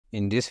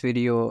In this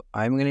video,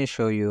 I'm going to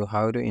show you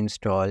how to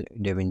install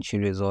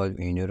Davinci Resolve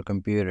in your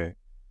computer.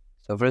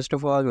 So first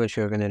of all, what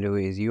you're going to do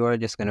is you are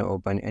just going to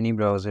open any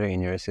browser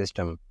in your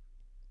system.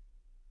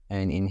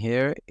 And in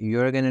here,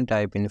 you're going to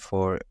type in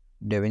for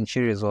Davinci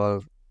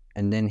Resolve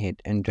and then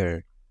hit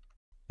enter.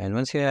 And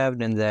once you have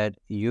done that,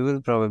 you will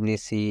probably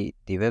see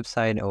the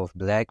website of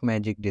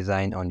Blackmagic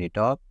Design on the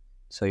top.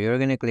 So you're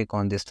going to click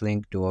on this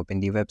link to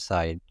open the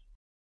website.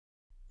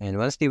 And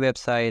once the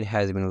website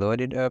has been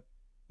loaded up,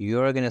 you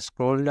are going to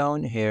scroll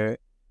down here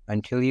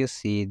until you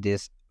see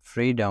this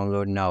free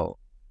download now.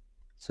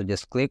 So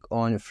just click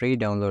on free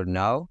download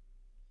now.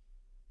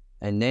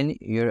 And then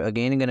you're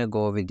again going to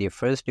go with the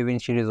first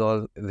Davinci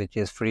Resolve, which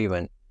is free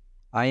one.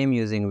 I am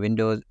using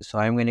Windows, so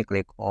I'm going to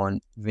click on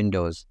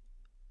Windows.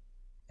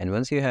 And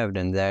once you have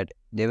done that,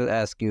 they will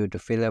ask you to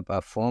fill up a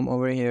form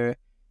over here.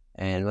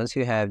 And once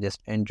you have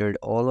just entered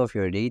all of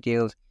your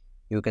details,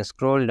 you can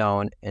scroll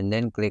down and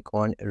then click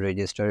on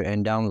register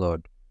and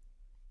download.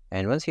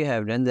 And once you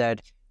have done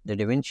that, the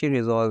Davinci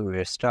Resolve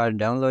will start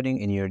downloading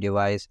in your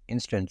device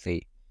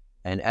instantly.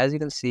 And as you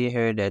can see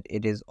here that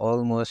it is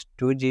almost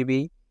 2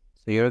 GB.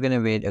 So you're going to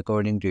wait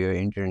according to your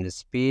internet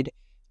speed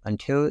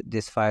until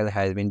this file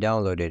has been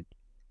downloaded.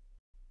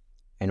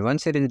 And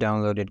once it is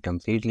downloaded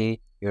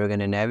completely, you're going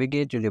to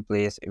navigate to the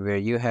place where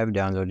you have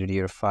downloaded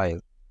your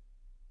file.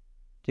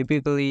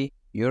 Typically,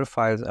 your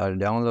files are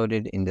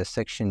downloaded in the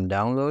section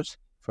Downloads.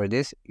 For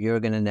this, you're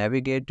going to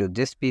navigate to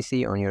this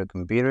PC on your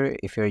computer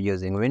if you're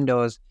using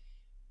Windows.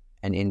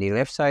 And in the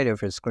left side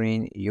of your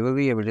screen, you will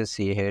be able to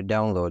see here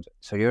Download.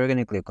 So you're going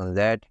to click on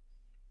that.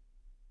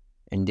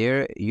 And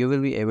there, you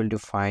will be able to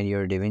find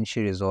your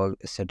Davinci Resolve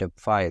setup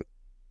file.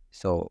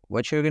 So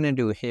what you're going to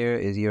do here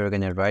is you're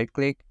going to right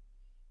click.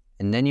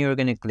 And then you're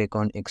going to click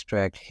on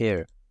Extract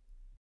here.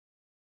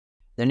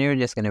 Then you're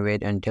just going to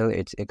wait until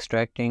it's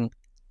extracting.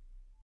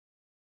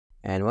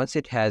 And once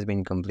it has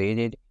been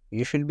completed,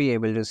 you should be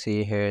able to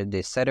see here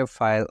the setup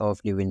file of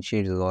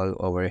Davinci Resolve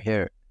over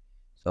here.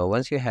 So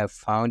once you have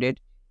found it,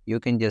 you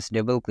can just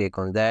double click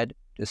on that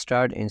to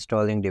start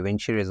installing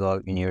Davinci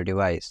Resolve in your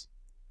device.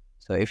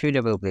 So if you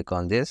double click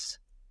on this,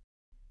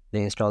 the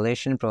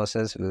installation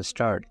process will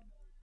start.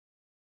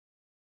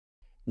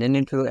 Then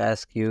it will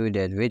ask you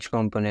that which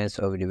components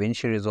of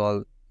Davinci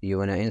Resolve you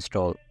want to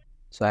install.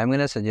 So I'm going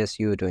to suggest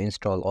you to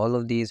install all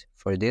of these.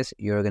 For this,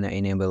 you're going to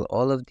enable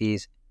all of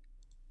these.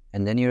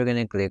 And then you're going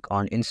to click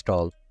on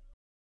install.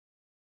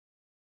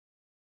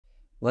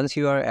 Once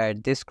you are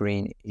at this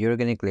screen, you're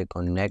going to click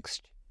on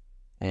next.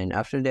 And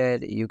after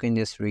that, you can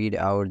just read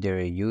out their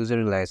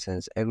user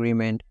license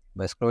agreement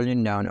by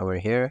scrolling down over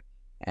here.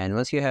 And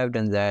once you have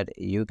done that,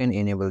 you can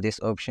enable this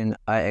option,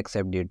 I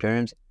accept the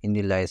terms in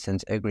the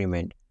license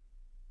agreement.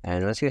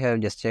 And once you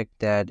have just checked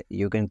that,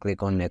 you can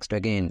click on next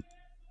again.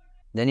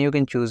 Then you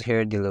can choose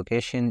here the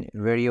location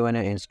where you want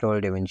to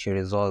install Davinci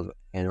Resolve.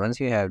 And once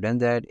you have done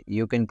that,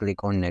 you can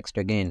click on next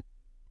again.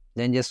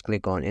 Then just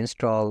click on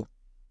install.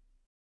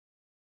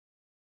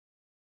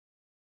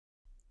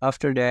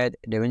 After that,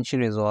 Davinci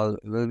Resolve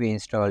will be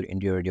installed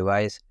into your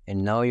device.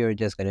 And now you're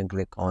just going to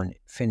click on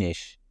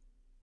finish.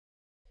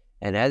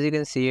 And as you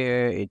can see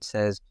here, it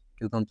says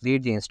to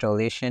complete the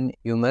installation,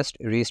 you must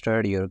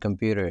restart your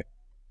computer.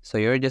 So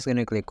you're just going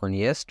to click on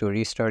yes to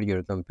restart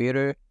your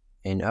computer.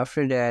 And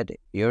after that,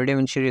 your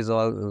Davinci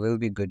Resolve will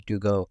be good to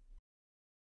go.